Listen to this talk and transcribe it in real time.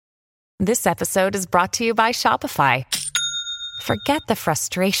This episode is brought to you by Shopify. Forget the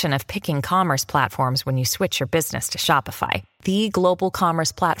frustration of picking commerce platforms when you switch your business to Shopify, the global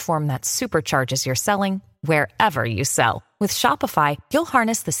commerce platform that supercharges your selling wherever you sell. With Shopify, you'll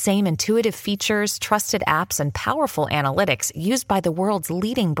harness the same intuitive features, trusted apps, and powerful analytics used by the world's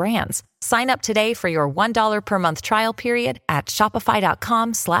leading brands. Sign up today for your $1 per month trial period at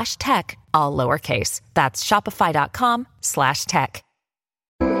shopify.com/tech, all lowercase. That's shopify.com/tech.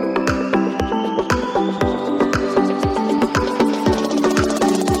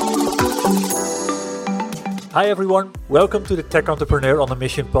 Hi everyone, welcome to the Tech Entrepreneur on a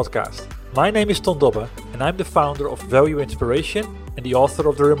Mission podcast. My name is Ton Dobbe and I'm the founder of Value Inspiration and the author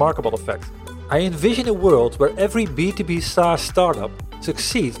of The Remarkable Effect. I envision a world where every B2B SaaS startup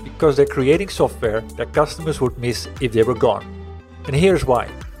succeeds because they're creating software that customers would miss if they were gone. And here's why.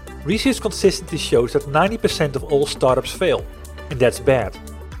 Research consistently shows that 90% of all startups fail, and that's bad.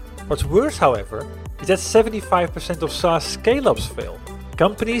 What's worse, however, is that 75% of SaaS scale-ups fail,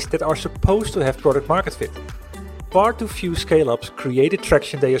 companies that are supposed to have product market fit. Far too few scale-ups create the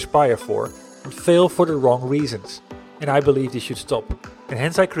traction they aspire for and fail for the wrong reasons. And I believe this should stop. And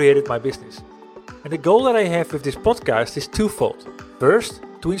hence I created my business. And the goal that I have with this podcast is twofold. First,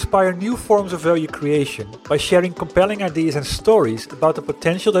 to inspire new forms of value creation by sharing compelling ideas and stories about the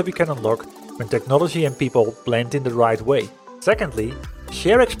potential that we can unlock when technology and people blend in the right way. Secondly,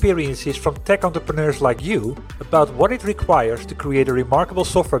 share experiences from tech entrepreneurs like you about what it requires to create a remarkable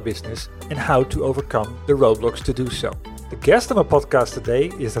software business and how to overcome the roadblocks to do so. The guest on my podcast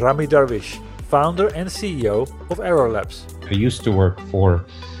today is Rami Darwish, founder and CEO of Error Labs. I used to work for,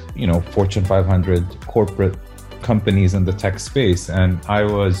 Fortune 500 corporate companies in the tech space, and I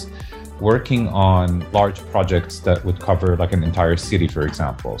was working on large projects that would cover like an entire city, for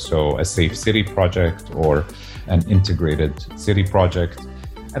example. So a safe city project or an integrated city project.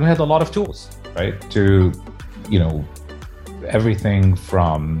 And we had a lot of tools, right? To, everything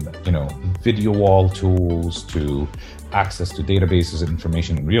from, video wall tools to access to databases and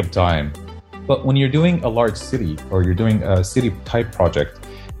information in real time. But when you're doing a large city or you're doing a city type project,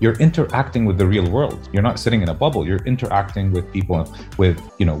 you're interacting with the real world. You're not sitting in a bubble. You're interacting with people, with,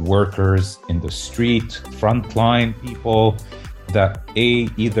 workers in the street, frontline people that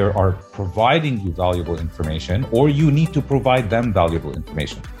either are providing you valuable information or you need to provide them valuable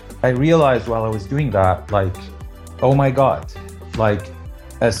information. I realized while I was doing that, oh my God,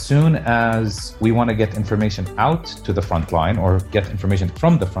 as soon as we want to get information out to the frontline or get information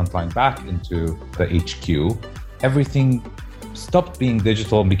from the frontline back into the HQ, everything stopped being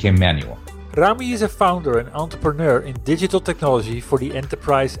digital and became manual. Rami is a founder and entrepreneur in digital technology for the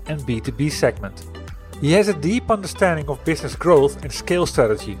enterprise and B2B segment. He has a deep understanding of business growth and scale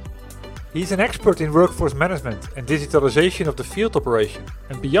strategy. He's an expert in workforce management and digitalization of the field operation.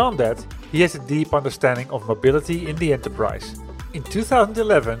 And beyond that, he has a deep understanding of mobility in the enterprise. In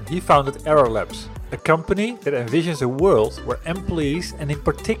 2011, he founded Error Labs, a company that envisions a world where employees and in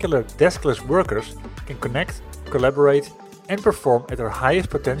particular deskless workers can connect, collaborate, and perform at their highest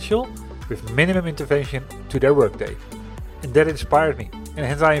potential with minimum intervention to their workday. And that inspired me, and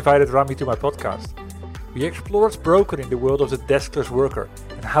hence I invited Rami to my podcast. We explore what's broken in the world of the deskless worker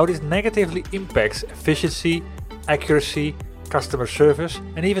and how this negatively impacts efficiency, accuracy, customer service,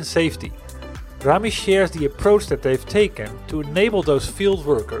 and even safety. Rami shares the approach that they've taken to enable those field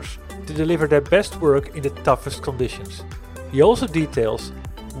workers to deliver their best work in the toughest conditions. He also details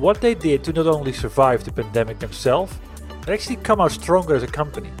what they did to not only survive the pandemic themselves, but actually come out stronger as a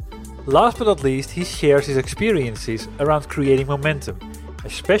company. Last but not least, he shares his experiences around creating momentum,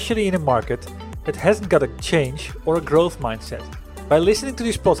 especially in a market that hasn't got a change or a growth mindset. By listening to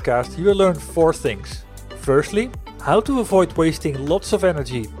this podcast, you will learn 4 things. Firstly, how to avoid wasting lots of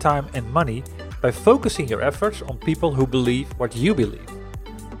energy, time and money by focusing your efforts on people who believe what you believe.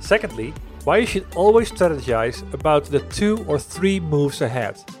 Secondly, why you should always strategize about the 2 or 3 moves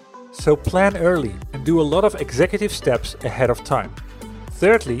ahead. So plan early and do a lot of executive steps ahead of time.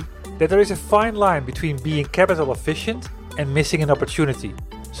 Thirdly, that there is a fine line between being capital efficient and missing an opportunity,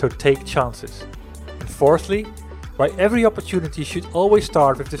 so take chances. And fourthly, why every opportunity should always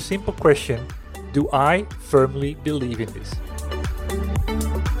start with the simple question, do I firmly believe in this?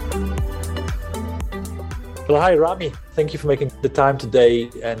 Well, hi Rami, thank you for making the time today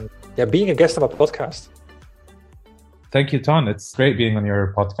and being a guest on my podcast. Thank you, Ton. It's great being on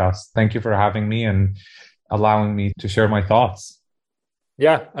your podcast. Thank you for having me and allowing me to share my thoughts.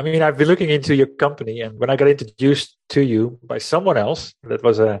 Yeah, I've been looking into your company, and when I got introduced to you by someone else, that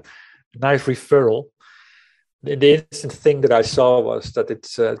was a nice referral. The instant thing that I saw was that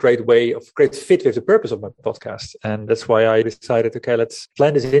it's a great fit with the purpose of my podcast. And that's why I decided, okay, let's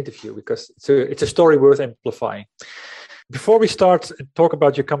plan this interview because it's a story worth amplifying. Before we start and talk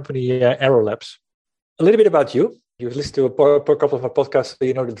about your company, Arrow Labs, a little bit about you. You've listened to a couple of my podcasts, so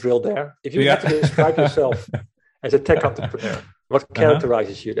you know the drill there. If you had to describe yourself as a tech entrepreneur, what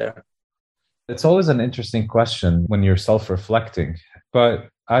characterizes you there? It's always an interesting question when you're self-reflecting, but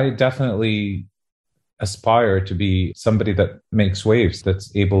I definitely aspire to be somebody that makes waves,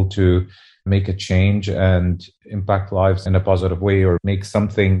 that's able to make a change and impact lives in a positive way, or make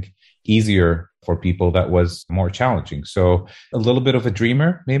something easier for people that was more challenging. So a little bit of a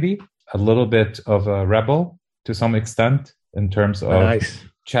dreamer, maybe a little bit of a rebel to some extent in terms of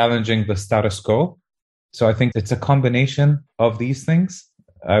challenging the status quo. So I think it's a combination of these things,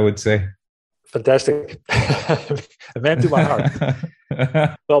 I would say. Fantastic. A man to my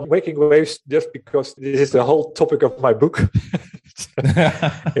heart. Well, making waves, just because this is the whole topic of my book.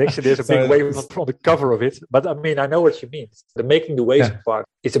 Actually, there's a big wave on the cover of it. But I mean, I know what you mean. The making the waves part,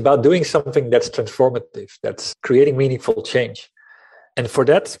 it's about doing something that's transformative, that's creating meaningful change. And for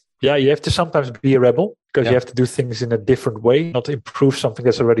that, you have to sometimes be a rebel because you have to do things in a different way, not improve something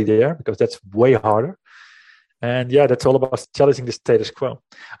that's already there, because that's way harder. And that's all about challenging the status quo.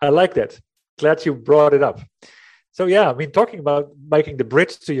 I like that. Glad you brought it up. So talking about making the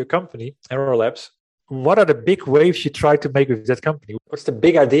bridge to your company, Arrow Labs, what are the big waves you try to make with that company? What's the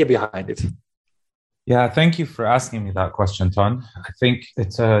big idea behind it? Yeah, thank you for asking me that question, Ton. I think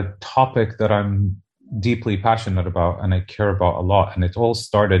it's a topic that I'm deeply passionate about and I care about a lot. And it all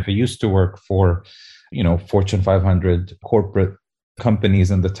started, I used to work for, Fortune 500 corporate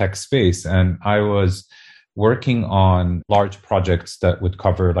companies in the tech space. And I was working on large projects that would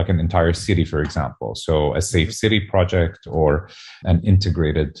cover like an entire city, for example. So a safe city project or an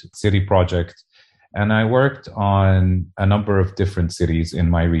integrated city project. And I worked on a number of different cities in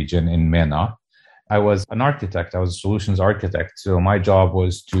my region in MENA. I was an architect. I was a solutions architect. So my job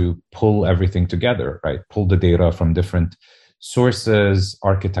was to pull everything together, right? Pull the data from different sources,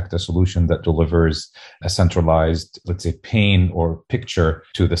 architect a solution that delivers a centralized, let's say, pane or picture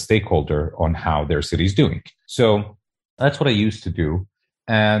to the stakeholder on how their city is doing. So that's what I used to do.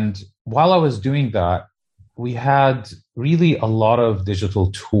 And while I was doing that, we had really a lot of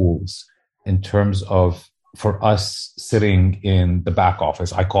digital tools in terms of, for us sitting in the back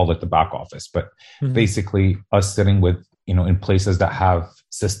office. I call it the back office, but basically us sitting with, in places that have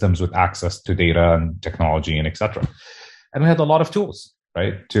systems with access to data and technology and etc. And we had a lot of tools,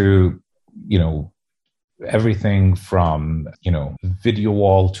 right? To, everything from, video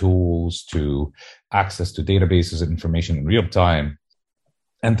wall tools to access to databases and information in real time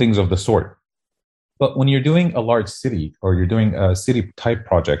and things of the sort. But when you're doing a large city or you're doing a city type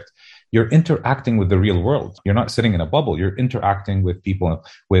project, you're interacting with the real world. You're not sitting in a bubble. You're interacting with people,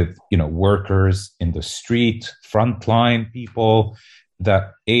 with, workers in the street, frontline people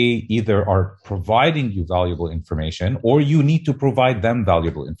that either are providing you valuable information or you need to provide them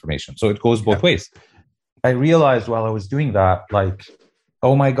valuable information. So it goes both ways. I realized while I was doing that,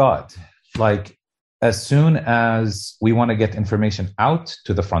 oh my God, as soon as we want to get information out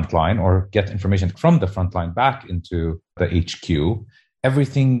to the front line or get information from the front line back into the HQ,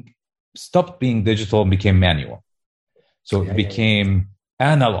 everything stopped being digital and became manual. So it became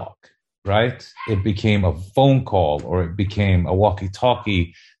analog, right? It became a phone call, or it became a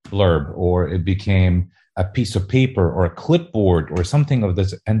walkie-talkie blurb, or it became a piece of paper or a clipboard or something of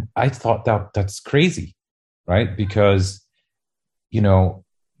this. And I thought that's crazy, right? Because,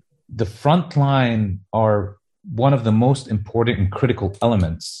 the front line are one of the most important and critical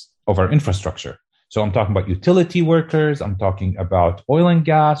elements of our infrastructure. So I'm talking about utility workers, I'm talking about oil and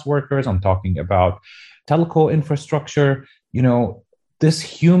gas workers, I'm talking about telco infrastructure.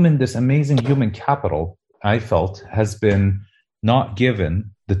 This amazing human capital, I felt, has been not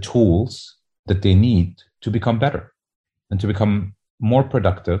given the tools that they need to become better and to become more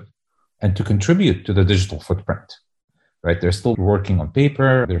productive and to contribute to the digital footprint, right? They're still working on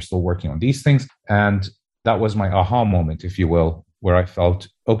paper, they're still working on these things. And that was my aha moment, if you will, where I felt,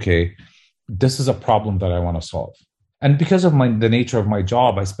 okay, this is a problem that I want to solve. And because of the nature of my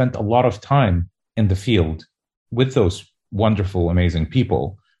job, I spent a lot of time in the field with those wonderful, amazing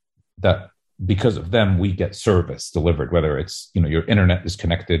people that because of them, we get service delivered, whether it's, your internet is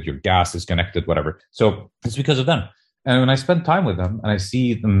connected, your gas is connected, whatever. So it's because of them. And when I spend time with them and I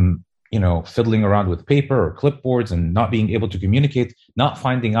see them, fiddling around with paper or clipboards and not being able to communicate, not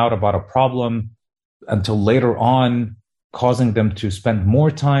finding out about a problem until later on, causing them to spend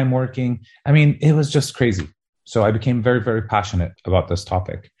more time working. I mean, it was just crazy. So I became very, very passionate about this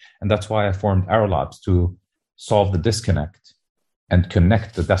topic. And that's why I formed Arrow Labs, to solve the disconnect and connect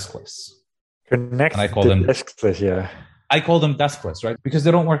the deskless. Connect and I call the them deskless, yeah. I call them deskless, right? Because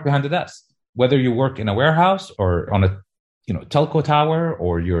they don't work behind the desk. Whether you work in a warehouse or on a telco tower,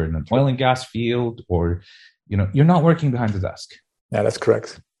 or you're in an oil and gas field, or you're not working behind the desk. Yeah, that's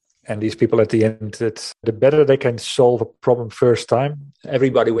correct. And these people at the end, the better they can solve a problem first time,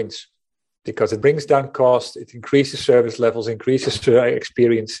 everybody wins. Because it brings down cost, it increases service levels, increases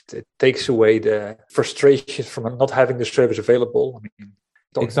experience, it takes away the frustration from not having the service available. I mean,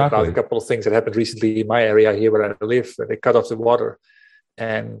 talking about a couple of things that happened recently in my area here where I live, where they cut off the water,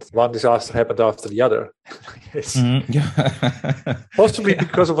 and one disaster happened after the other. Possibly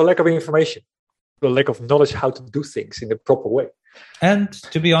because of a lack of information, a lack of knowledge how to do things in the proper way. And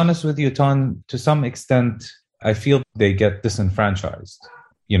to be honest with you, Ton, to some extent, I feel they get disenfranchised.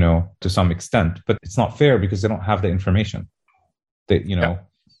 To some extent, but it's not fair because they don't have the information.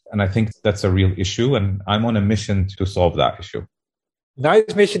 And I think that's a real issue, and I'm on a mission to solve that issue.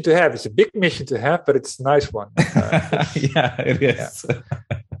 Nice mission to have. It's a big mission to have, but it's a nice one. Yeah, it is.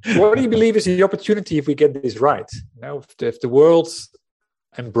 Yeah. What do you believe is the opportunity if we get this right? If the world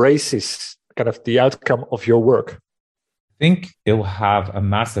embraces kind of the outcome of your work? I think it will have a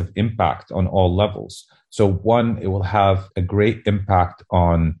massive impact on all levels. So one, it will have a great impact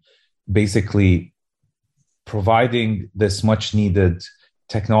on basically providing this much needed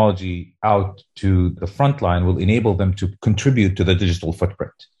technology out to the front line will enable them to contribute to the digital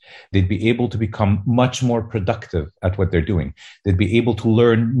footprint. They'd be able to become much more productive at what they're doing. They'd be able to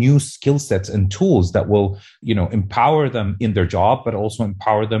learn new skill sets and tools that will, empower them in their job, but also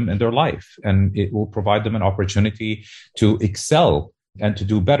empower them in their life. And it will provide them an opportunity to excel and to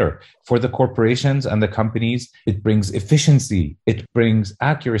do better. For the corporations and the companies, it brings efficiency, it brings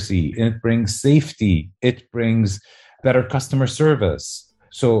accuracy, it brings safety, it brings better customer service.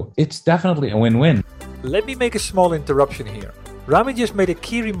 So it's definitely a win-win. Let me make a small interruption here. Rami just made a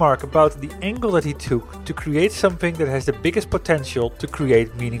key remark about the angle that he took to create something that has the biggest potential to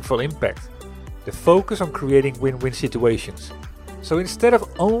create meaningful impact. The focus on creating win-win situations. So instead of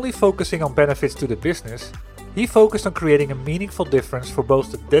only focusing on benefits to the business, he focused on creating a meaningful difference for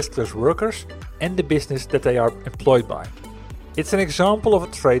both the deskless workers and the business that they are employed by. It's an example of a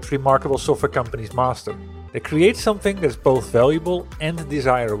trait remarkable software companies master. They create something that's both valuable and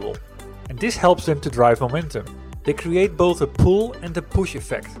desirable, and this helps them to drive momentum. They create both a pull and a push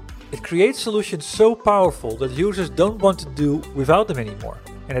effect. It creates solutions so powerful that users don't want to do without them anymore,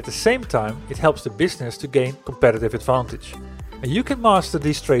 and at the same time it helps the business to gain competitive advantage. And you can master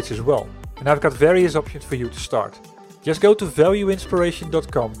these traits as well. And I've got various options for you to start. Just go to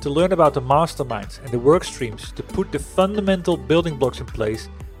valueinspiration.com to learn about the masterminds and the work streams to put the fundamental building blocks in place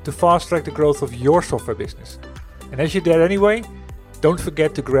to fast track the growth of your software business. And as you're there anyway, don't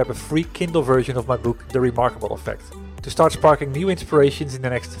forget to grab a free Kindle version of my book, The Remarkable Effect, to start sparking new inspirations in the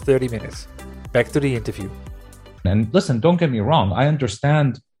next 30 minutes. Back to the interview. And listen, don't get me wrong. I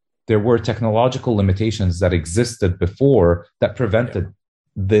understand there were technological limitations that existed before that prevented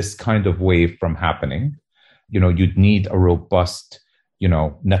this kind of wave from happening. You'd need a robust,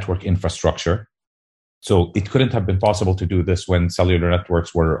 network infrastructure. So it couldn't have been possible to do this when cellular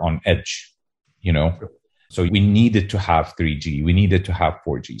networks were on edge, So we needed to have 3G, we needed to have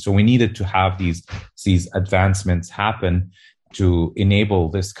 4G. So we needed to have these advancements happen to enable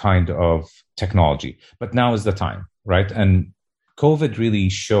this kind of technology. But now is the time, right? And COVID really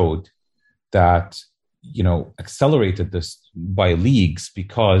showed that accelerated this by leagues,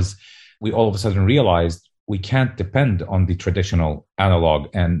 because we all of a sudden realized we can't depend on the traditional analog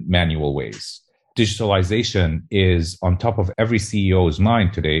and manual ways. Digitalization is on top of every CEO's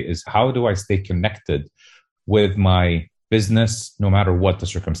mind today, is how do I stay connected with my business no matter what the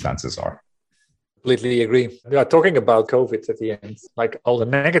circumstances are? Completely agree. Yeah, talking about COVID at the end, like all the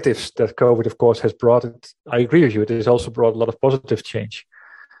negatives that COVID, of course, has brought, I agree with you. It has also brought a lot of positive change,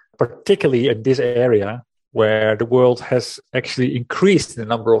 particularly in this area where the world has actually increased the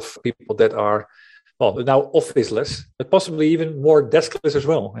number of people that are, now officeless, but possibly even more deskless as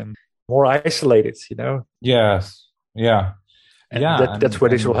well, and more isolated, Yes. Yeah. And that's where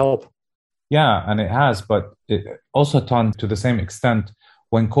this will help. Yeah, and it has, but it also, to the same extent,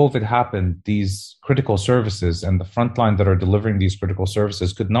 when COVID happened, these critical services and the frontline that are delivering these critical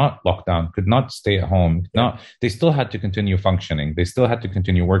services could not lock down, could not stay at home. They still had to continue functioning. They still had to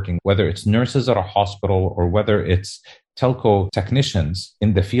continue working, whether it's nurses at a hospital or whether it's telco technicians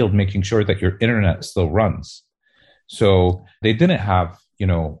in the field, making sure that your internet still runs. So they didn't have,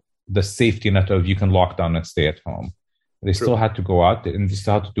 the safety net of you can lock down and stay at home. They still had to go out and they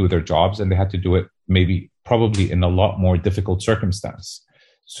still had to do their jobs, and they had to do it probably in a lot more difficult circumstance.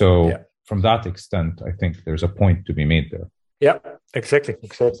 So from that extent, I think there's a point to be made there. Yeah, exactly.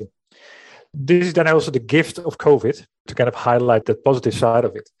 This is then also the gift of COVID to kind of highlight the positive side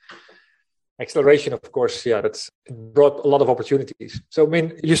of it. Acceleration, of course, that's brought a lot of opportunities. So, I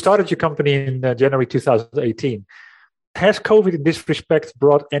mean, you started your company in January 2018. Has COVID in this respect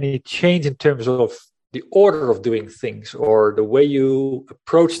brought any change in terms of the order of doing things or the way you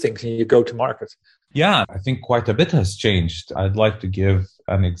approach things and you go to market? Yeah, I think quite a bit has changed. I'd like to give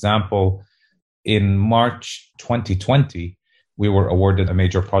an example. In March 2020, we were awarded a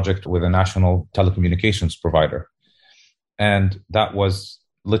major project with a national telecommunications provider. And that was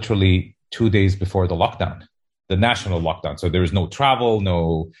literally 2 days before the lockdown, the national lockdown. So there was no travel,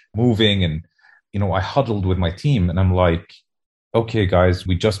 no moving. And, I huddled with my team and I'm like, okay, guys,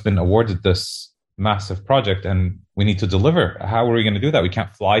 we just been awarded this massive project and we need to deliver. How are we going to do that? We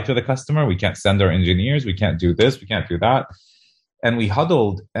can't fly to the customer. We can't send our engineers. We can't do this. We can't do that. And we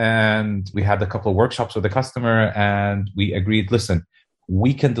huddled and we had a couple of workshops with the customer and we agreed, listen,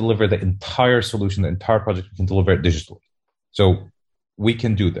 we can deliver the entire solution, the entire project, we can deliver it digitally. So we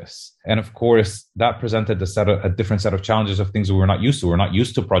can do this. And of course, that presented a different set of challenges of things we were not used to. We're not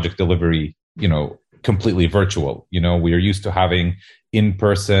used to project delivery, completely virtual. We are used to having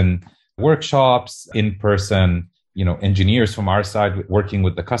in-person workshops, in-person, engineers from our side working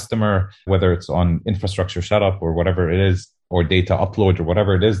with the customer, whether it's on infrastructure setup or whatever it is, or data upload or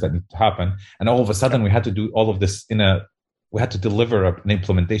whatever it is that needs to happen. And all of a sudden we had to do all of this we had to deliver an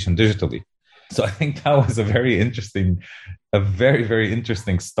implementation digitally. So I think that was a very, very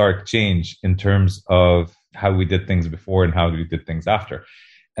interesting stark change in terms of how we did things before and how we did things after.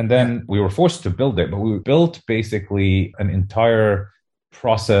 And then we were forced to build it, but we built basically an entire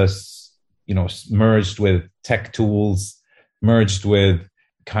process, merged with tech tools, merged with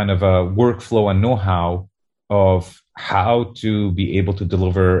kind of a workflow and know-how of how to be able to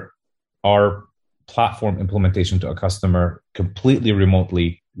deliver our platform implementation to a customer completely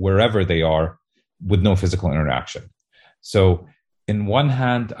remotely, wherever they are, with no physical interaction. So in one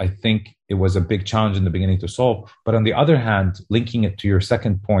hand, I think it was a big challenge in the beginning to solve. But on the other hand, linking it to your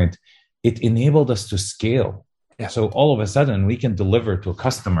second point, it enabled us to scale. Yeah. So all of a sudden, we can deliver to a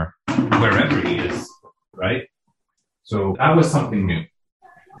customer wherever he is, right? So that was something new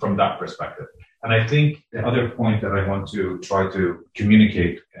from that perspective. And I think the other point that I want to try to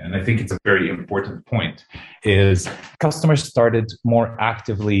communicate, and I think it's a very important point, is customers started more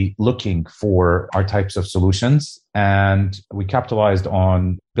actively looking for our types of solutions. And we capitalized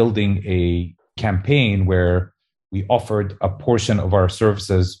on building a campaign where we offered a portion of our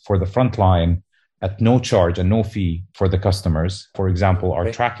services for the frontline at no charge and no fee for the customers. For example,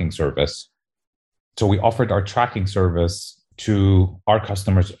 our tracking service. So we offered our tracking service to our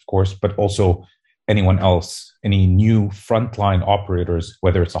customers, of course, but also anyone else, any new frontline operators,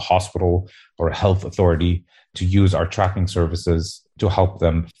 whether it's a hospital or a health authority, to use our tracking services to help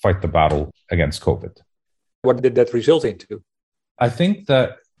them fight the battle against COVID. What did that result into? I think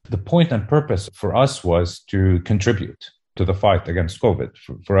that the point and purpose for us was to contribute to the fight against COVID,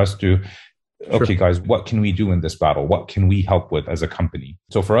 for us to, okay, guys, what can we do in this battle? What can we help with as a company?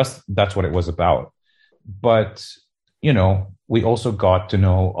 So for us, that's what it was about. But we also got to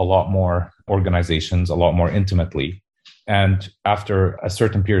know a lot more organizations a lot more intimately. And after a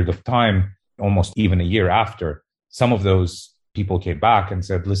certain period of time, almost even a year after, some of those people came back and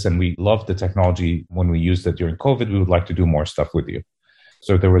said, listen, we loved the technology when we used it during COVID. We would like to do more stuff with you.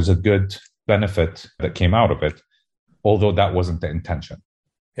 So there was a good benefit that came out of it, although that wasn't the intention.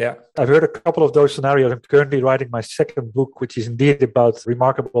 Yeah, I've heard a couple of those scenarios. I'm currently writing my second book, which is indeed about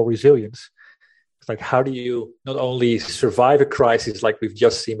remarkable resilience. It's like, how do you not only survive a crisis like we've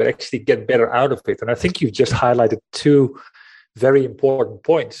just seen, but actually get better out of it? And I think you've just highlighted two very important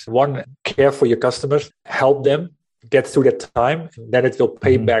points. One, care for your customers, help them get through that time, and then it will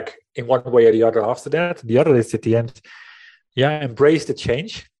pay back in one way or the other after that. The other is at the end, embrace the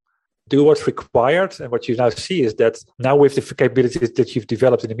change, do what's required. And what you now see is that now with the capabilities that you've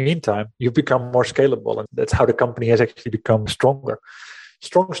developed in the meantime, you've become more scalable. And that's how the company has actually become stronger.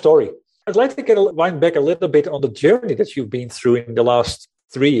 Strong story. I'd like to wind back a little bit on the journey that you've been through in the last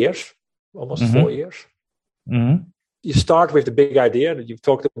 3 years, almost 4 years. Mm-hmm. You start with the big idea that you've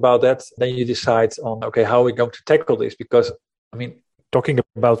talked about that. Then you decide on, okay, how are we going to tackle this? Because, talking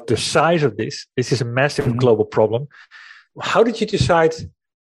about the size of this is a massive global problem. How did you decide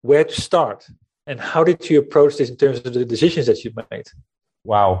where to start? And how did you approach this in terms of the decisions that you made?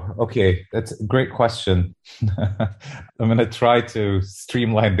 Wow. Okay. That's a great question. I'm going to try to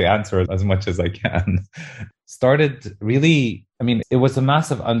streamline the answer as much as I can. Started really, it was a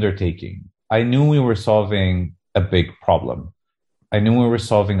massive undertaking. I knew we were solving a big problem. I knew we were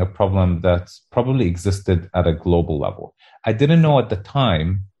solving a problem that probably existed at a global level. I didn't know at the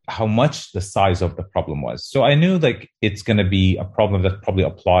time how much the size of the problem was. So I knew like it's going to be a problem that probably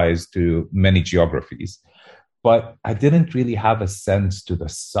applies to many geographies, but I didn't really have a sense to the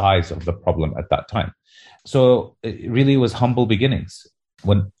size of the problem at that time. So it really was humble beginnings.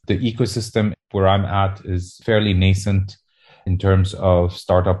 When the ecosystem where I'm at is fairly nascent in terms of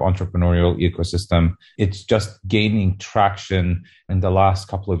startup entrepreneurial ecosystem, it's just gaining traction in the last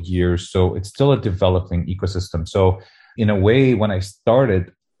couple of years. So it's still a developing ecosystem. So in a way, when I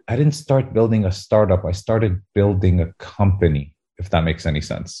started, I didn't start building a startup. I started building a company, if that makes any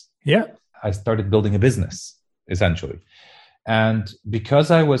sense. Yeah. I started building a business, essentially. And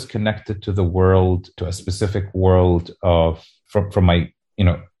because I was connected to the world, to a specific world of from my,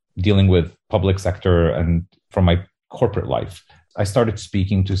 dealing with public sector and from my corporate life, I started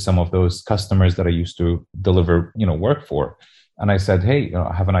speaking to some of those customers that I used to deliver, work for. And I said, hey,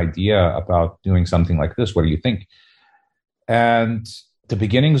 I have an idea about doing something like this. What do you think? And the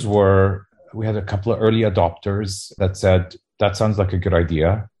beginnings were, we had a couple of early adopters that said, that sounds like a good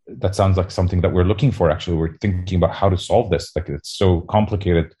idea. That sounds like something that we're looking for. Actually, we're thinking about how to solve this. Like, it's so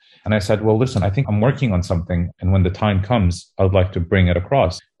complicated. And I said, well, listen, I think I'm working on something. And when the time comes, I'd like to bring it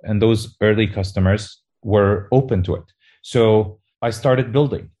across. And those early customers were open to it. So I started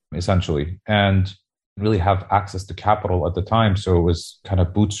building, essentially, and really have access to capital at the time. So it was kind of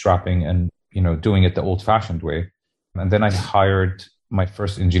bootstrapping and, doing it the old-fashioned way. And then I hired my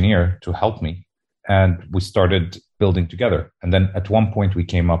first engineer to help me. And we started building together. And then at one point we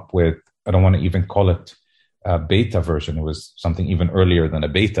came up with, I don't want to even call it a beta version. It was something even earlier than a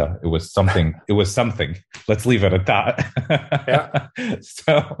beta. It was something. Let's leave it at that. Yeah.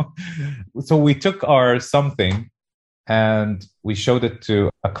 So we took our something and we showed it to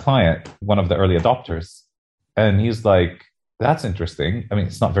a client, one of the early adopters. And he's like, that's interesting. I mean,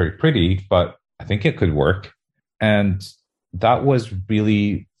 it's not very pretty, but I think it could work. And that was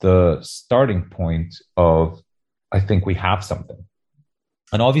really the starting point of, I think we have something.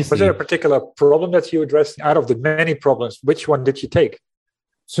 And obviously, was there a particular problem that you addressed out of the many problems? Which one did you take?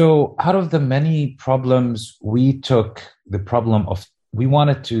 So out of the many problems, we took the problem of, we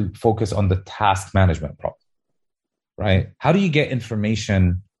wanted to focus on the task management problem, right? How do you get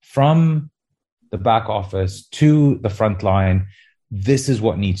information from the back office to the front line? This is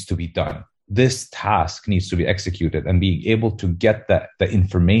what needs to be done. This task needs to be executed, and being able to get the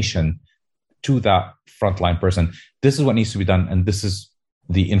information to that frontline person. This is what needs to be done. And this is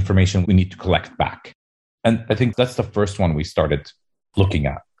the information we need to collect back. And I think that's the first one we started looking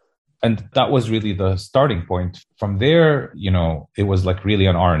at. And that was really the starting point. From there, it was like really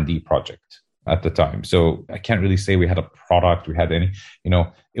an R&D project at the time. So I can't really say we had a product, we had any,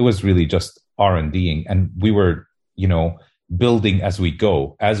 it was really just R&Ding. And we were, building as we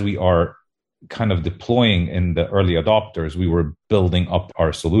go, as we are kind of deploying in the early adopters, we were building up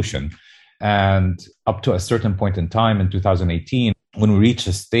our solution. And up to a certain point in time in 2018, when we reached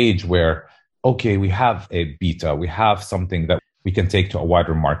a stage where, okay, we have a beta, we have something that we can take to a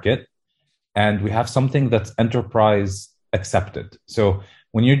wider market, and we have something that's enterprise accepted. So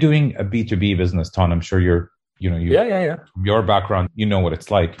when you're doing a B2B business, Ton, I'm sure your background, what it's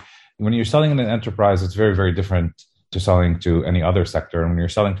like. When you're selling in an enterprise, it's very, very different to selling to any other sector. And when you're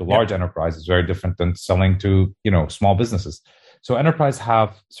selling to large enterprise, it's very different than selling to, small businesses. So enterprise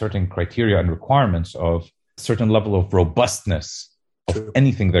have certain criteria and requirements of a certain level of robustness of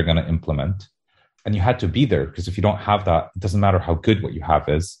anything they're going to implement. And you had to be there, because if you don't have that, it doesn't matter how good what you have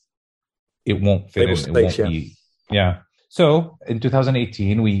is, it won't fit in. It won't be. Yeah. So in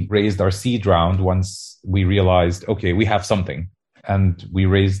 2018, we raised our seed round once we realized, okay, we have something. And we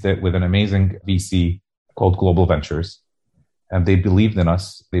raised it with an amazing VC called Global Ventures. And they believed in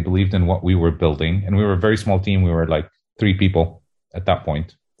us. They believed in what we were building. And we were a very small team. We were like 3 people at that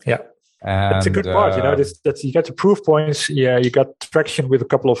point. Yeah. And that's a good part. That's you got the proof points. Yeah, you got traction with a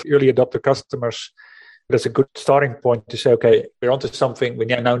couple of early adopter customers. That's a good starting point to say, okay, we're onto something. We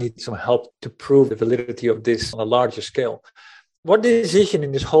now need some help to prove the validity of this on a larger scale. What decision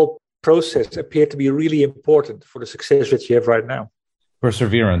in this whole process appeared to be really important for the success that you have right now?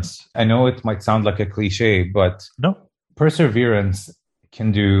 Perseverance. I know it might sound like a cliche, but no, perseverance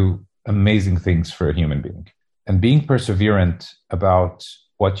can do amazing things for a human being. And being perseverant about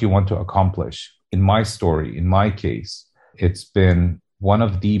what you want to accomplish, in my story, in my case, it's been one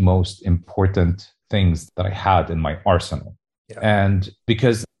of the most important things that I had in my arsenal. Yeah. And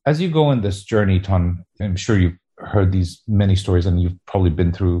because as you go in this journey, Ton, I'm sure you've heard these many stories and you've probably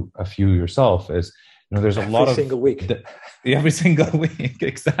been through a few yourself, is there's a lot of every single week. Every single week,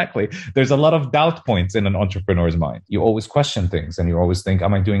 exactly. There's a lot of doubt points in an entrepreneur's mind. You always question things, and you always think,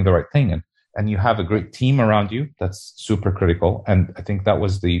 "Am I doing the right thing?" And you have a great team around you. That's super critical. And I think that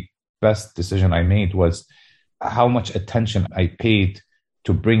was the best decision I made, was how much attention I paid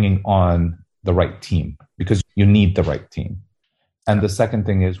to bringing on the right team, because you need the right team. And the second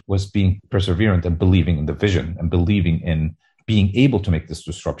thing was being perseverant and believing in the vision and believing in being able to make this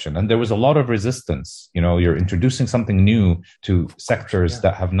disruption. And there was a lot of resistance. You're introducing something new to sectors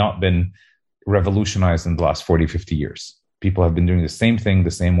that have not been revolutionized in the last 40, 50 years. People have been doing the same thing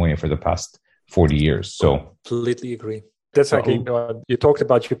the same way for the past 40 years. So completely agree. That's you talked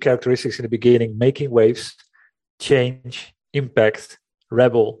about your characteristics in the beginning: making waves, change, impact,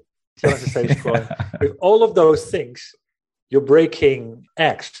 rebel, challenge the status quo. With all of those things, you're breaking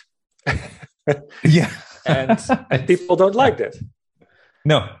eggs. Yeah. and people don't like that.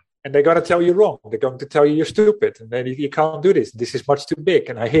 No. And they're going to tell you wrong. They're going to tell you you're stupid. And then you can't do this. This is much too big.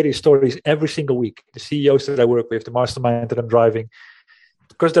 And I hear these stories every single week. The CEOs that I work with, the mastermind that I'm driving,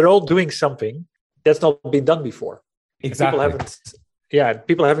 because they're all doing something that's not been done before. Exactly.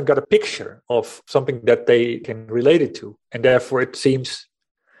 People haven't got a picture of something that they can relate it to. And therefore it seems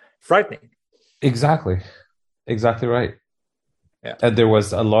frightening. Exactly right. Yeah. And there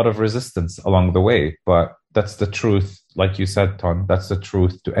was a lot of resistance along the way, but that's the truth. Like you said, Ton, that's the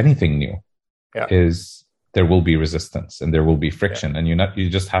truth to anything new. Yeah. Is there will be resistance and there will be friction, and you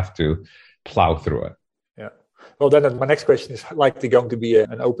just have to plow through it. Yeah. Well, then my next question is likely going to be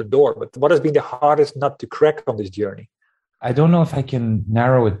an open door, but what has been the hardest nut to crack on this journey? I don't know if I can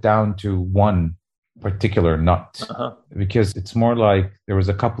narrow it down to one particular nut, because it's more like there was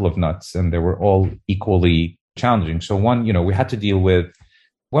a couple of nuts and they were all equally challenging. So one, we had to deal with,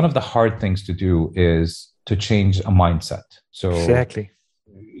 one of the hard things to do is to change a mindset. So exactly,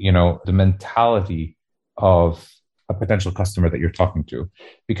 the mentality of a potential customer that you're talking to,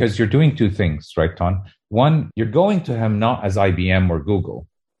 because you're doing two things, right, Ton? One, you're going to him not as IBM or Google,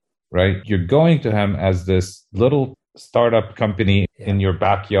 right? You're going to him as this little startup company in your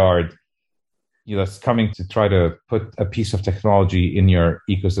backyard that's coming to try to put a piece of technology in your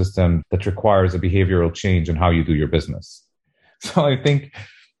ecosystem that requires a behavioral change in how you do your business. So I think,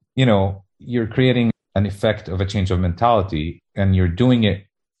 you're creating an effect of a change of mentality, and you're doing it,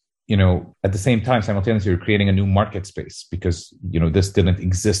 at the same time, simultaneously, you're creating a new market space, because, this didn't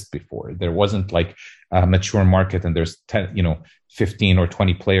exist before. There wasn't like a mature market and there's 15 or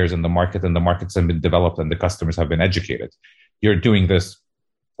 20 players in the market, and the markets have been developed and the customers have been educated. You're doing this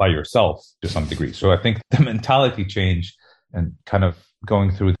by yourself to some degree. So I think the mentality change and kind of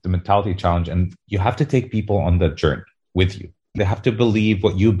going through the mentality challenge, and you have to take people on the journey with you. They have to believe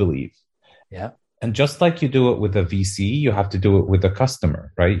what you believe. Yeah. And just like you do it with a VC, you have to do it with a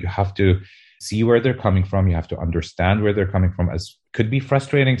customer, right? You have to see where they're coming from. You have to understand where they're coming from. As could be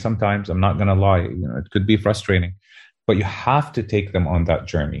frustrating sometimes. I'm not going to lie. It could be frustrating, but you have to take them on that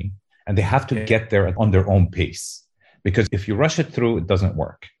journey, and they have to get there on their own pace. Because if you rush it through, it doesn't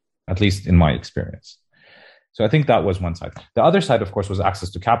work, at least in my experience. So I think that was one side. The other side, of course, was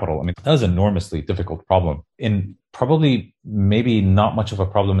access to capital. I mean, that was an enormously difficult problem. In probably maybe not much of a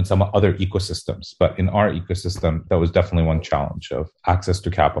problem in some other ecosystems, but in our ecosystem, that was definitely one challenge of access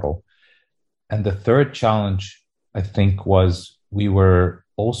to capital. And the third challenge, I think, was we were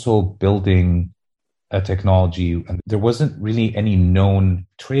also building a technology, and there wasn't really any known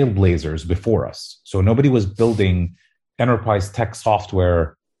trailblazers before us. So nobody was building enterprise tech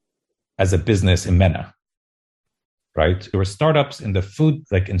software as a business in MENA, right? There were startups in the food,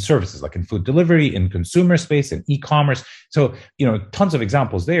 like in services, like in food delivery, in consumer space, in e-commerce. So, tons of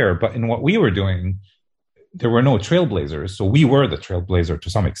examples there. But in what we were doing, there were no trailblazers. So we were the trailblazer to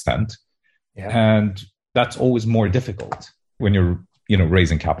some extent. Yeah. And that's always more difficult when you're,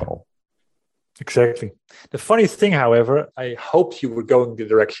 raising capital. Exactly. The funny thing, however, I hoped you were going the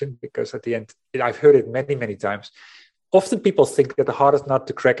direction, because at the end, I've heard it many, many times. Often people think that the hardest nut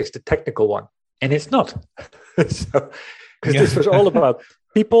to crack is the technical one, and it's not. This was all about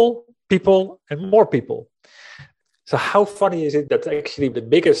people, and more people. So how funny is it that actually the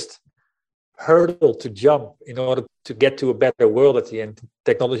biggest hurdle to jump in order to get to a better world at the end,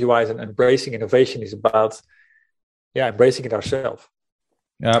 technology-wise, and embracing innovation is about, embracing it ourselves.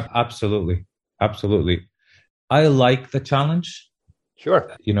 Yeah, absolutely. Absolutely. I like the challenge.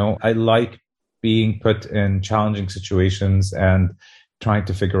 Sure. I like being put in challenging situations and trying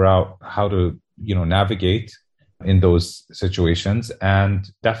to figure out how to, navigate in those situations. And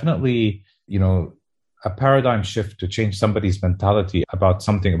definitely, a paradigm shift to change somebody's mentality about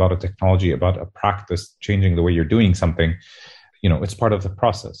something, about a technology, about a practice, changing the way you're doing something. it's part of the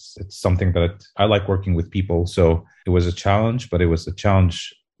process. It's something that I like working with people. So it was a challenge, but it was a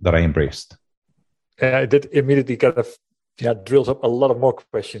challenge that I embraced. That immediately kind of drills up a lot of more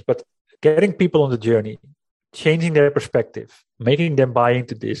questions. But getting people on the journey, changing their perspective, making them buy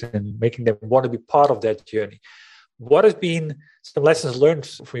into this and making them want to be part of that journey. What has been some lessons learned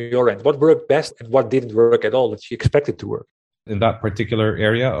from your end? What worked best and what didn't work at all that you expected to work? In that particular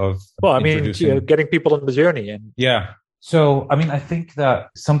area of getting people on the journey. And yeah. So, I think that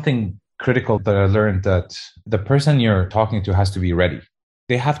something critical that I learned, that the person you're talking to has to be ready.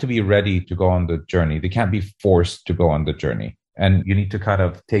 They have to be ready to go on the journey. They can't be forced to go on the journey. And you need to kind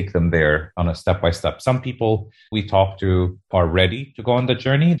of take them there on a step-by-step. Some people we talk to are ready to go on the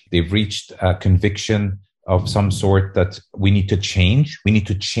journey. They've reached a conviction of some sort that we need to change. We need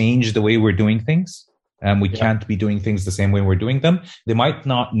to change the way we're doing things. And we can't be doing things the same way we're doing them. They might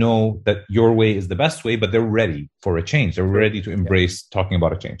not know that your way is the best way, but they're ready for a change. They're ready to embrace talking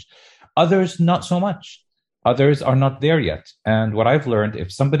about a change. Others, not so much. Others are not there yet. And what I've learned,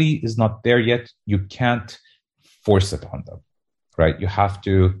 if somebody is not there yet, you can't force it on them, right? You have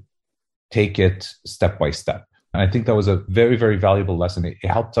to take it step by step. And I think that was a very, very valuable lesson. It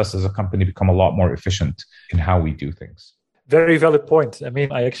helped us as a company become a lot more efficient in how we do things. Very valid point.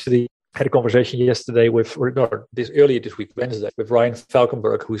 I actually had a conversation yesterday earlier this week, Wednesday, with Ryan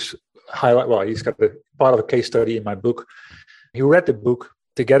Falkenberg, who's he's got a part of a case study in my book. He read the book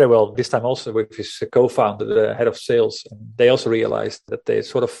together, this time also with his co-founder, the head of sales. And they also realized that they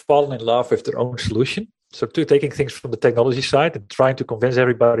sort of fallen in love with their own solution. So taking things from the technology side and trying to convince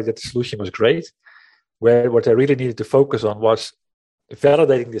everybody that the solution was great, where what they really needed to focus on was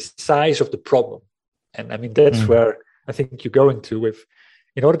validating the size of the problem. And that's where I think you're going to with,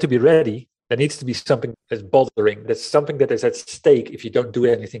 in order to be ready, there needs to be something that's bothering. That's something that is at stake if you don't do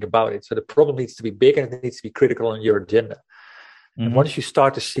anything about it. So the problem needs to be big and it needs to be critical on your agenda. Mm-hmm. And once you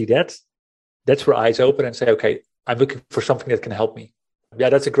start to see that, that's where eyes open and say, okay, I'm looking for something that can help me. Yeah,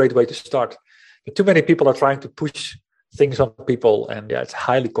 that's a great way to start. But too many people are trying to push things on people, and it's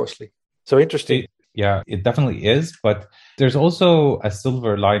highly costly. So interesting. It definitely is. But there's also a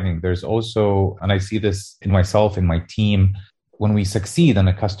silver lining. There's also, and I see this in myself, in my team, when we succeed and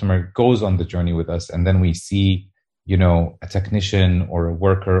a customer goes on the journey with us, and then we see, a technician or a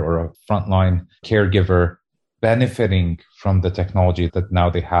worker or a frontline caregiver benefiting from the technology that now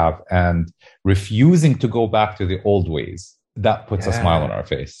they have and refusing to go back to the old ways, that puts a smile on our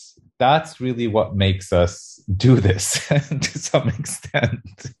face. That's really what makes us do this to some extent.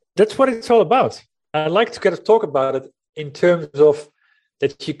 That's what it's all about. I like to kind of talk about it in terms of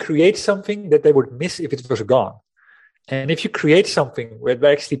that you create something that they would miss if it was gone. And if you create something where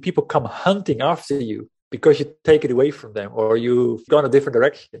actually people come hunting after you because you take it away from them or you've gone a different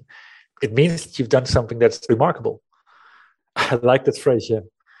direction, it means that you've done something that's remarkable. I like that phrase,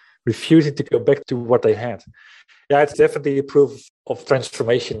 refusing to go back to what they had. Yeah, it's definitely a proof of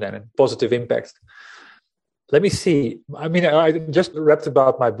transformation and positive impact. Let me see. I just wrapped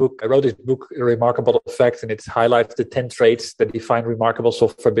about my book. I wrote this book, A Remarkable Effect, and it highlights the 10 traits that define remarkable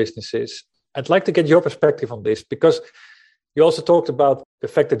software businesses. I'd like to get your perspective on this, because you also talked about the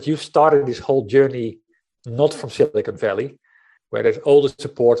fact that you started this whole journey not from Silicon Valley, where there's all the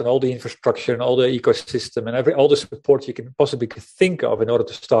support and all the infrastructure and all the ecosystem and all the support you can possibly think of in order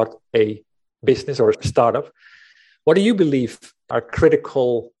to start a business or a startup. What do you believe are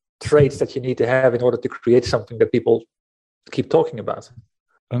critical traits that you need to have in order to create something that people keep talking about?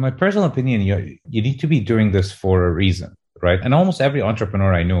 In my personal opinion, you need to be doing this for a reason, right? And almost every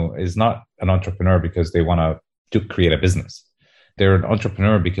entrepreneur I know is not an entrepreneur because they want to create a business. They're an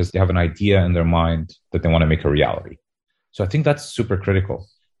entrepreneur because they have an idea in their mind that they want to make a reality. So I think that's super critical,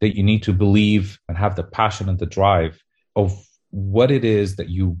 that you need to believe and have the passion and the drive of what it is that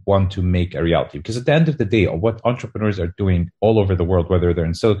you want to make a reality. Because at the end of the day, what entrepreneurs are doing all over the world, whether they're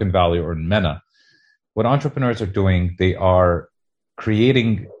in Silicon Valley or in MENA, what entrepreneurs are doing, they are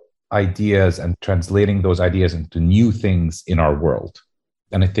creating ideas and translating those ideas into new things in our world.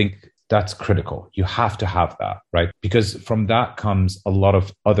 And I think that's critical. You have to have that, right? Because from that comes a lot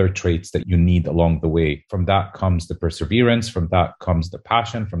of other traits that you need along the way. From that comes the perseverance, from that comes the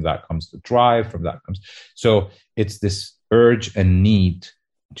passion, from that comes the drive, from that comes. So it's this urge and need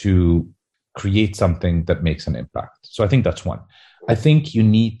to create something that makes an impact. So I think that's one. I think you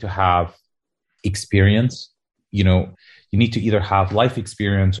need to have experience. You need to either have life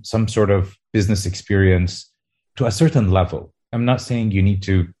experience, some sort of business experience to a certain level. I'm not saying you need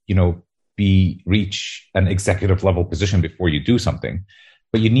to, reach an executive level position before you do something,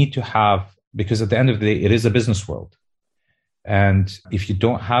 but you need to have, because at the end of the day, it is a business world. And if you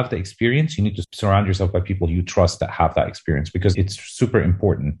don't have the experience, you need to surround yourself by people you trust that have that experience, because it's super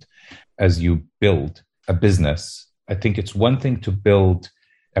important as you build a business. I think it's one thing to build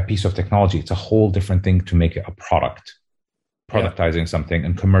a piece of technology. It's a whole different thing to make it a product, productizing something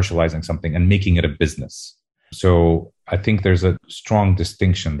and commercializing something and making it a business. So I think there's a strong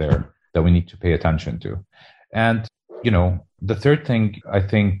distinction there that we need to pay attention to. And, the third thing I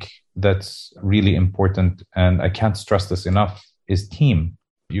think that's really important, and I can't stress this enough, is team.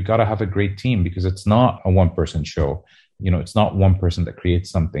 You got to have a great team, because it's not a one-person show. It's not one person that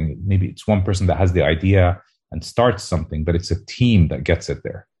creates something. Maybe it's one person that has the idea and starts something, but it's a team that gets it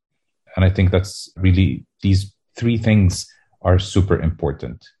there. And I think that's really, these three things are super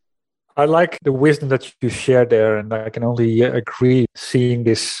important. I like the wisdom that you share there, and I can only agree seeing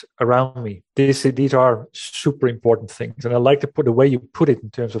this around me. These are super important things. And I like the way you put it in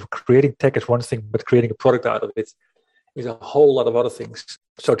terms of creating tech is one thing, but creating a product out of it is a whole lot of other things.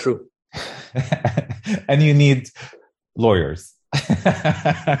 So true. And you need lawyers.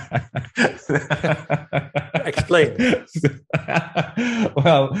 Explain.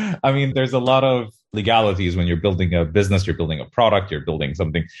 Well, there's a lot of legalities when you're building a business, you're building a product, you're building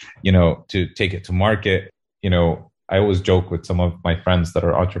something, to take it to market. I always joke with some of my friends that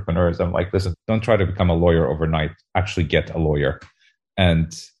are entrepreneurs. I'm like, listen, don't try to become a lawyer overnight. Actually get a lawyer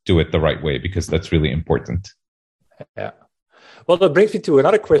and do it the right way, because that's really important. Yeah. Well, that brings me to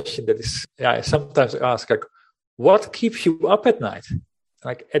another question that is, I sometimes ask, like, what keeps you up at night?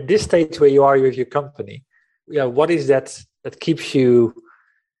 Like at this stage where you are with your company, what is that keeps you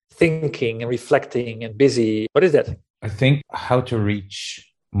thinking and reflecting and busy? What is that? I think how to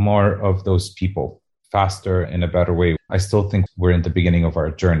reach more of those people faster in a better way. I still think we're in the beginning of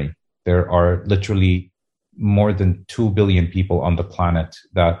our journey. There are literally more than 2 billion people on the planet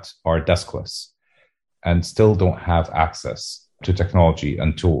that are deskless and still don't have access to technology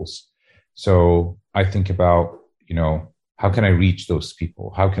and tools. So I think about, how can I reach those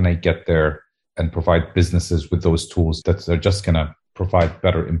people? How can I get there and provide businesses with those tools that are just going to provide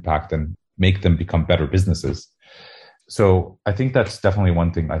better impact and make them become better businesses? So I think that's definitely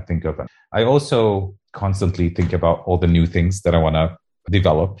one thing I think of. I also constantly think about all the new things that I want to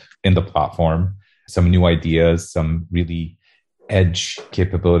develop in the platform, some new ideas, some really edge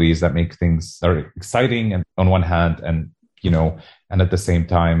capabilities that make things that are exciting and on one hand, and at the same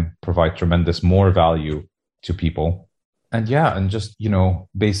time provide tremendous more value to people. And just,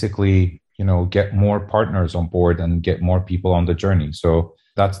 basically, get more partners on board and get more people on the journey. So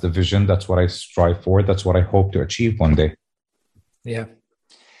that's the vision. That's what I strive for. That's what I hope to achieve one day. Yeah.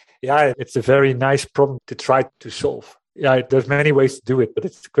 Yeah, it's a very nice problem to try to solve. Yeah, there's many ways to do it, but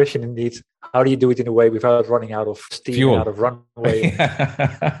it's the question indeed, how do you do it in a way without running out of steam, fuel, out of runway?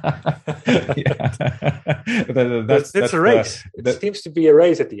 That's a race. It seems to be a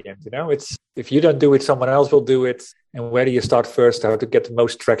race at the end. It's if you don't do it, someone else will do it. And where do you start first? How to get the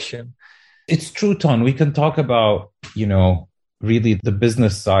most traction? It's true, Ton. We can talk about, really the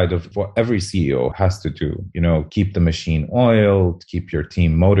business side of what every CEO has to do, keep the machine oiled, keep your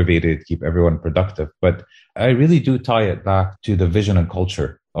team motivated, keep everyone productive. But I really do tie it back to the vision and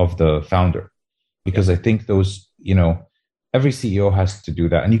culture of the founder, because I think those, every CEO has to do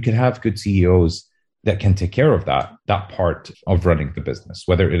that. And you can have good CEOs that can take care of that part of running the business,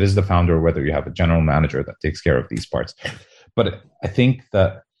 whether it is the founder or whether you have a general manager that takes care of these parts. But I think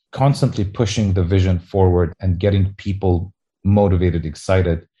that constantly pushing the vision forward and getting people motivated,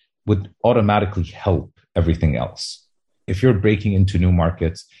 excited would automatically help everything else. If you're breaking into new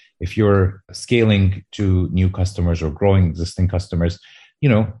markets, if you're scaling to new customers or growing existing customers,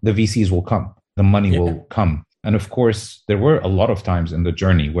 the VCs will come, the money will come. And of course, there were a lot of times in the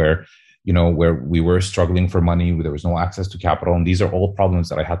journey where we were struggling for money, there was no access to capital. And these are all problems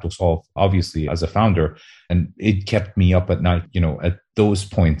that I had to solve, obviously, as a founder. And it kept me up at night, at those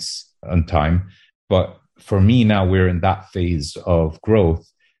points in time. But for me now, we're in that phase of growth,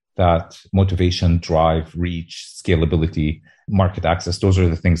 that motivation, drive, reach, scalability, market access, those are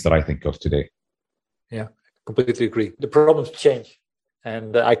the things that I think of today. Yeah, completely agree. The problems change.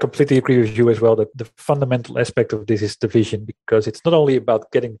 And I completely agree with you as well that the fundamental aspect of this is the vision, because it's not only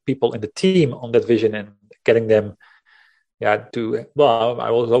about getting people in the team on that vision and getting them I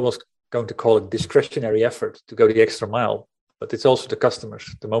was almost going to call it discretionary effort to go the extra mile. But it's also the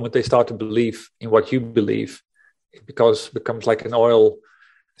customers. The moment they start to believe in what you believe, it becomes like an oil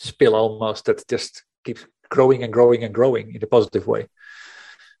spill almost that just keeps growing and growing and growing in a positive way.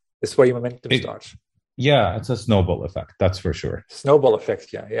 That's where your momentum starts. Yeah, it's a snowball effect. That's for sure. Snowball effect.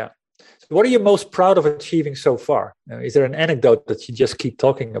 Yeah. So what are you most proud of achieving so far? Is there an anecdote that you just keep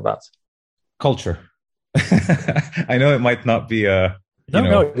talking about? Culture. I know it might not be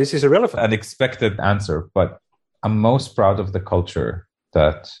No, this is irrelevant. an expected answer, but I'm most proud of the culture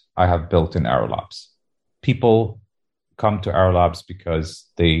that I have built in Arrow Labs. People come to Arrow Labs because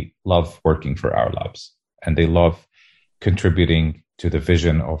they love working for Arrow Labs and they love contributing to the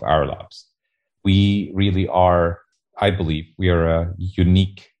vision of Arrow Labs. We really are, I believe, we are a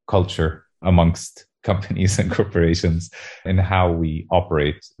unique culture amongst companies and corporations in how we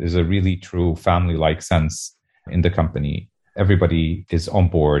operate. There's a really true family-like sense in the company. Everybody is on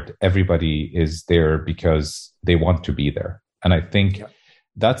board. Everybody is there because they want to be there. And I think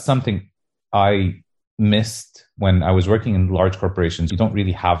that's something I missed when I was working in large corporations. You don't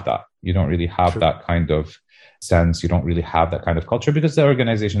really have that. You don't really have that kind of sense. You don't really have that kind of culture because the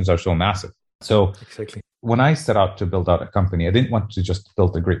organizations are so massive. So when I set out to build out a company, I didn't want to just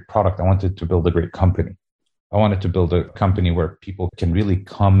build a great product. I wanted to build a great company. I wanted to build a company where people can really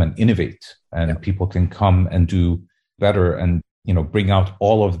come and innovate and people can come and do better and, bring out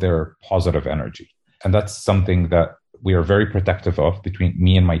all of their positive energy. And that's something that we are very protective of between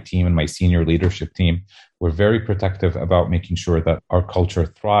me and my team and my senior leadership team. We're very protective about making sure that our culture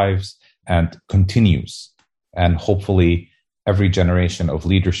thrives and continues. And hopefully every generation of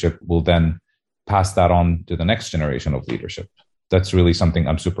leadership will then pass that on to the next generation of leadership. That's really something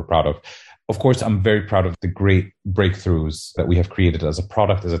I'm super proud of. Of course, I'm very proud of the great breakthroughs that we have created as a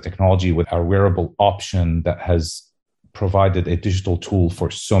product, as a technology with our wearable option that has provided a digital tool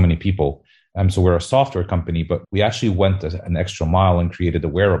for so many people. So we're a software company, but we actually went an extra mile and created a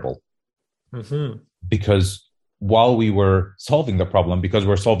wearable. Because while we were solving the problem, because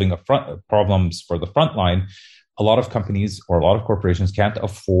we're solving problems for the front line, a lot of companies or a lot of corporations can't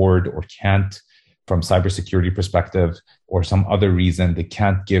afford or can't, from cybersecurity perspective or some other reason, they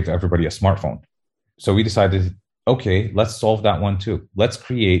can't give everybody a smartphone. So we decided, okay, let's solve that one too. Let's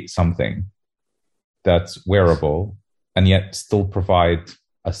create something that's wearable and yet still provide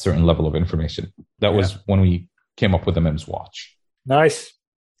a certain level of information. That was when we came up with the MIMS watch. Nice.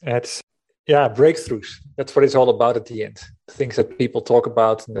 That's breakthroughs. That's what it's all about at the end. The things that people talk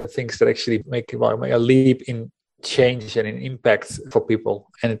about and the things that actually make a leap in change and in impact for people.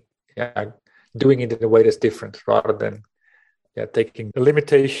 And doing it in a way that's different rather than taking the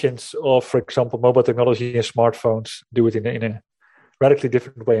limitations of, for example, mobile technology and smartphones, do it in a radically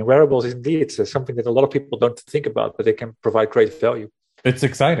different way. And wearables, indeed, it's something that a lot of people don't think about, but they can provide great value. It's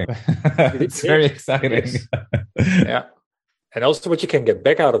exciting. It's very exciting. Yes. And also what you can get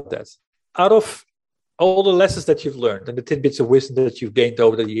back out of that. Out of all the lessons that you've learned and the tidbits of wisdom that you've gained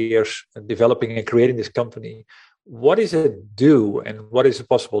over the years developing and creating this company, what is a do and what is a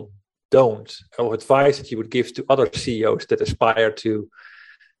possible don't or advice that you would give to other CEOs that aspire to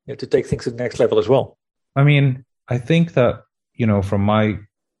take things to the next level as well? I mean, I think that, from my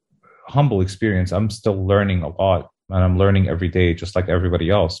humble experience, I'm still learning a lot and I'm learning every day, just like everybody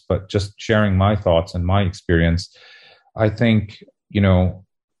else, but just sharing my thoughts and my experience. I think,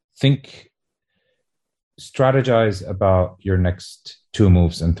 strategize about your next 2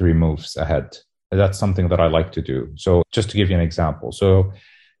 moves and 3 moves ahead. That's something that I like to do. So just to give you an example. So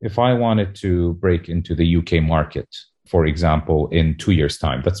if I wanted to break into the UK market, for example, in 2 years'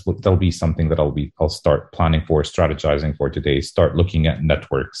 time, that'll be something that I'll start planning for, strategizing for today, start looking at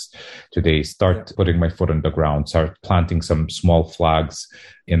networks today, start putting my foot on the ground, start planting some small flags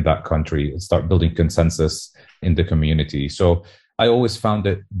in that country, and start building consensus in the community. So I always found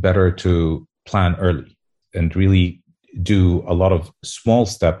it better to plan early and really do a lot of small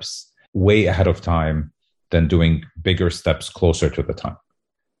steps way ahead of time than doing bigger steps closer to the time.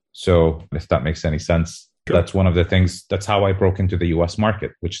 So if that makes any sense, that's one of the things. That's how I broke into the US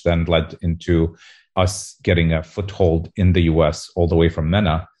market, which then led into us getting a foothold in the US all the way from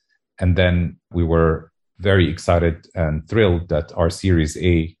MENA. And then we were very excited and thrilled that our Series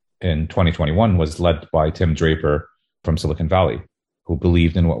A in 2021 was led by Tim Draper from Silicon Valley, who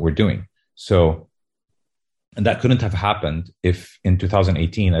believed in what we're doing. So, and that couldn't have happened if in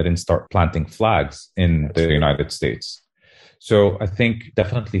 2018 I didn't start planting flags in the United States. So I think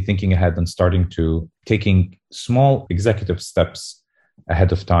definitely thinking ahead and taking small executive steps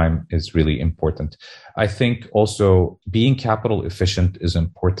ahead of time is really important. I think also being capital efficient is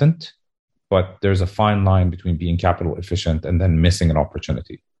important, but there's a fine line between being capital efficient and then missing an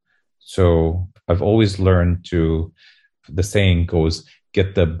opportunity. So I've always learned the saying goes,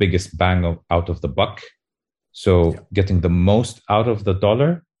 get the biggest bang out of the buck. So getting the most out of the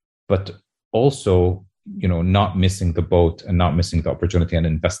dollar, but also not missing the boat and not missing the opportunity and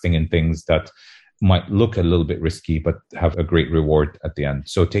investing in things that might look a little bit risky, but have a great reward at the end.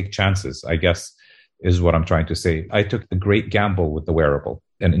 So take chances, I guess, is what I'm trying to say. I took the great gamble with the wearable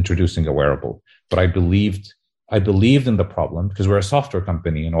and introducing a wearable, but I believed in the problem because we're a software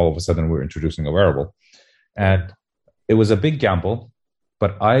company and all of a sudden we're introducing a wearable. And it was a big gamble,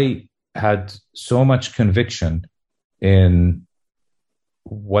 but I had so much conviction in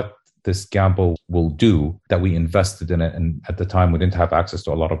what this gamble will do that we invested in it. And at the time, we didn't have access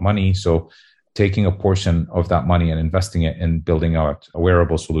to a lot of money. So taking a portion of that money and investing it in building out a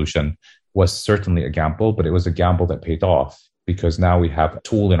wearable solution was certainly a gamble, but it was a gamble that paid off because now we have a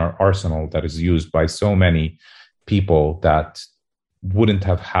tool in our arsenal that is used by so many people that wouldn't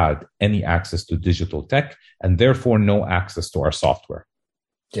have had any access to digital tech and therefore no access to our software.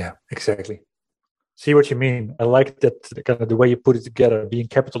 Yeah, exactly. See what you mean. I like that kind of the way you put it together, being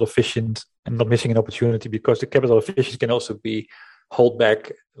capital efficient and not missing an opportunity, because the capital efficiency can also be hold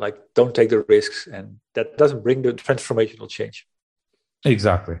back, like don't take the risks, and that doesn't bring the transformational change.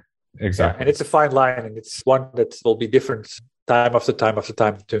 Exactly. Yeah, and it's a fine line, and it's one that will be different time after time after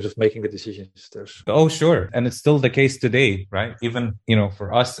time in terms of making the decisions. Oh, sure. And it's still the case today, right? Even,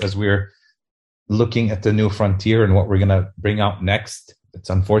 for us, as we're looking at the new frontier and what we're going to bring out next, it's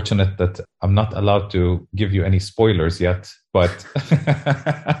unfortunate that I'm not allowed to give you any spoilers yet, but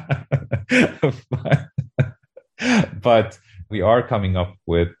but we are coming up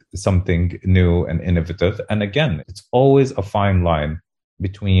with something new and innovative. And again, it's always a fine line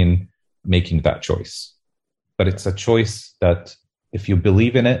between making that choice. But it's a choice that if you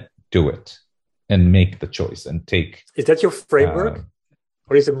believe in it, do it and make the choice and take. Is that your framework?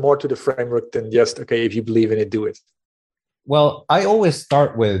 Or is it more to the framework than just, okay, if you believe in it, do it? Well, I always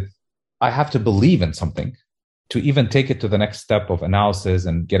start with, I have to believe in something to even take it to the next step of analysis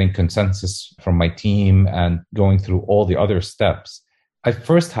and getting consensus from my team and going through all the other steps. I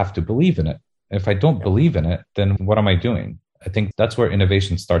first have to believe in it. If I don't believe in it, then what am I doing? I think that's where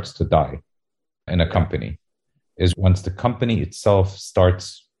innovation starts to die in a company, is once the company itself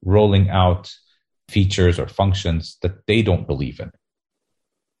starts rolling out features or functions that they don't believe in.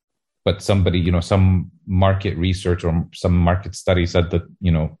 But somebody, some market research or some market study said that,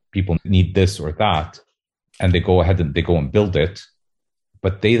 people need this or that, and they go ahead and they go and build it,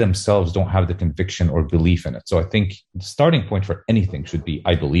 but they themselves don't have the conviction or belief in it. So I think the starting point for anything should be,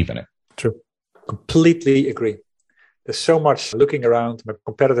 I believe in it. True. Completely agree. There's so much looking around. My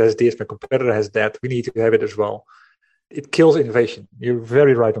competitor has this, my competitor has that. We need to have it as well. It kills innovation. You're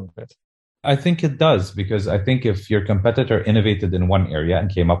very right on that. I think it does, because I think if your competitor innovated in one area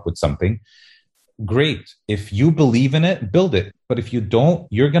and came up with something, great. If you believe in it, build it. But if you don't,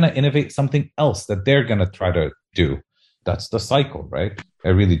 you're going to innovate something else that they're going to try to do. That's the cycle, right? I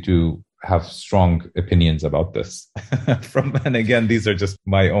really do have strong opinions about this. And again, these are just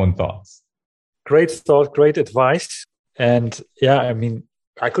my own thoughts. Great thought, great advice. And yeah,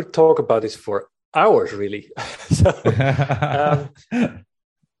 I could talk about this for hours, really.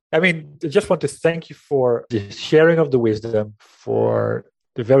 I just want to thank you for the sharing of the wisdom, for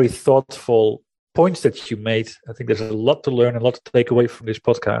the very thoughtful points that you made. I think there's a lot to learn, a lot to take away from this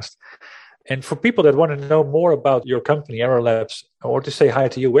podcast. And for people that want to know more about your company, Arrow Labs, or to say hi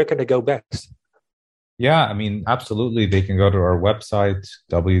to you, where can they go best? Yeah, absolutely. They can go to our website,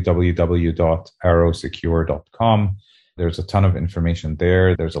 www.arrowsecure.com. There's a ton of information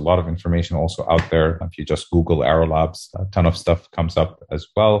there. There's a lot of information also out there. If you just Google Arrow Labs, a ton of stuff comes up as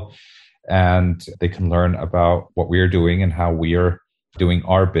well. And they can learn about what we're doing and how we're doing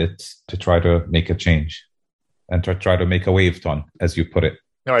our bit to try to make a change and to try to make a wave, Ton, as you put it.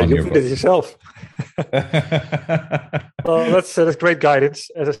 All right, you put it yourself. Well, that's great guidance.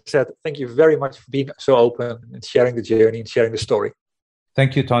 As I said, thank you very much for being so open and sharing the journey and sharing the story.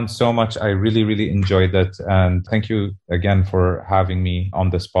 Thank you, Ton, so much. I really, really enjoyed it. And thank you again for having me on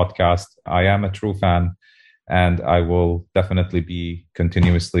this podcast. I am a true fan, and I will definitely be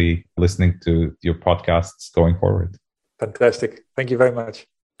continuously listening to your podcasts going forward. Fantastic. Thank you very much.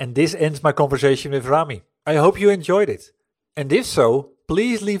 And this ends my conversation with Rami. I hope you enjoyed it. And if so,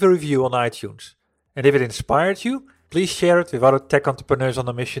 please leave a review on iTunes. And if it inspired you, please share it with other tech entrepreneurs on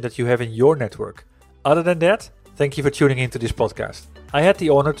a mission that you have in your network. Other than that, thank you for tuning into this podcast. I had the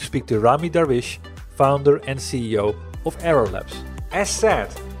honor to speak to Rami Darwish, founder and CEO of Arrow Labs. As said,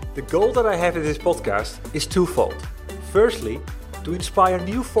 the goal that I have in this podcast is twofold. Firstly, to inspire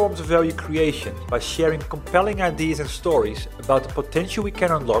new forms of value creation by sharing compelling ideas and stories about the potential we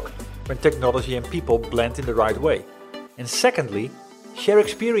can unlock when technology and people blend in the right way. And secondly, share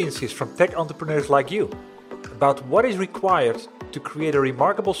experiences from tech entrepreneurs like you about what is required to create a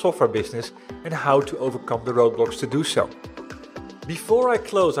remarkable software business and how to overcome the roadblocks to do so. Before I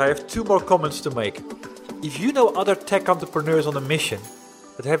close, I have 2 more comments to make. If you know other tech entrepreneurs on a mission,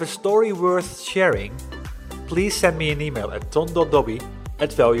 that have a story worth sharing, please send me an email at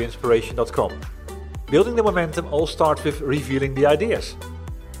ton.dobby@valueinspiration.com. Building the momentum all starts with revealing the ideas,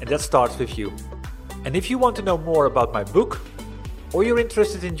 and that starts with you. And if you want to know more about my book, or you're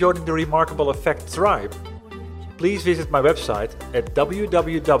interested in joining the Remarkable Effect Tribe, please visit my website at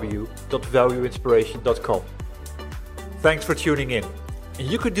www.valueinspiration.com. Thanks for tuning in. And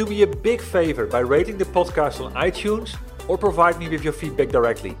you could do me a big favor by rating the podcast on iTunes or provide me with your feedback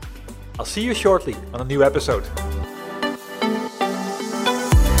directly. I'll see you shortly on a new episode.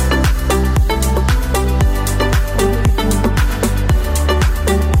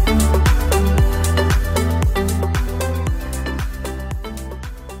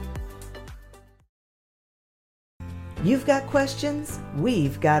 You've got questions,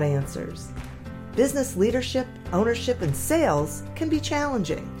 we've got answers. Business leadership, ownership, and sales can be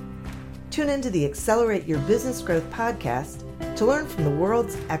challenging. Tune into the Accelerate Your Business Growth podcast to learn from the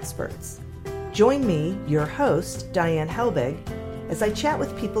world's experts. Join me, your host, Diane Helbig, as I chat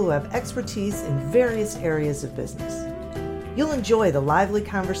with people who have expertise in various areas of business. You'll enjoy the lively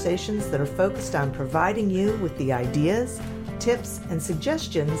conversations that are focused on providing you with the ideas, tips, and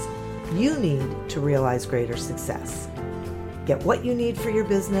suggestions you need to realize greater success. Get what you need for your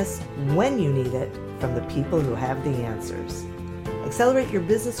business when you need it from the people who have the answers. Accelerate Your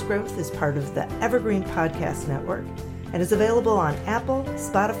Business Growth is part of the Evergreen Podcast Network and is available on Apple,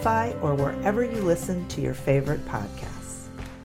 Spotify, or wherever you listen to your favorite podcast.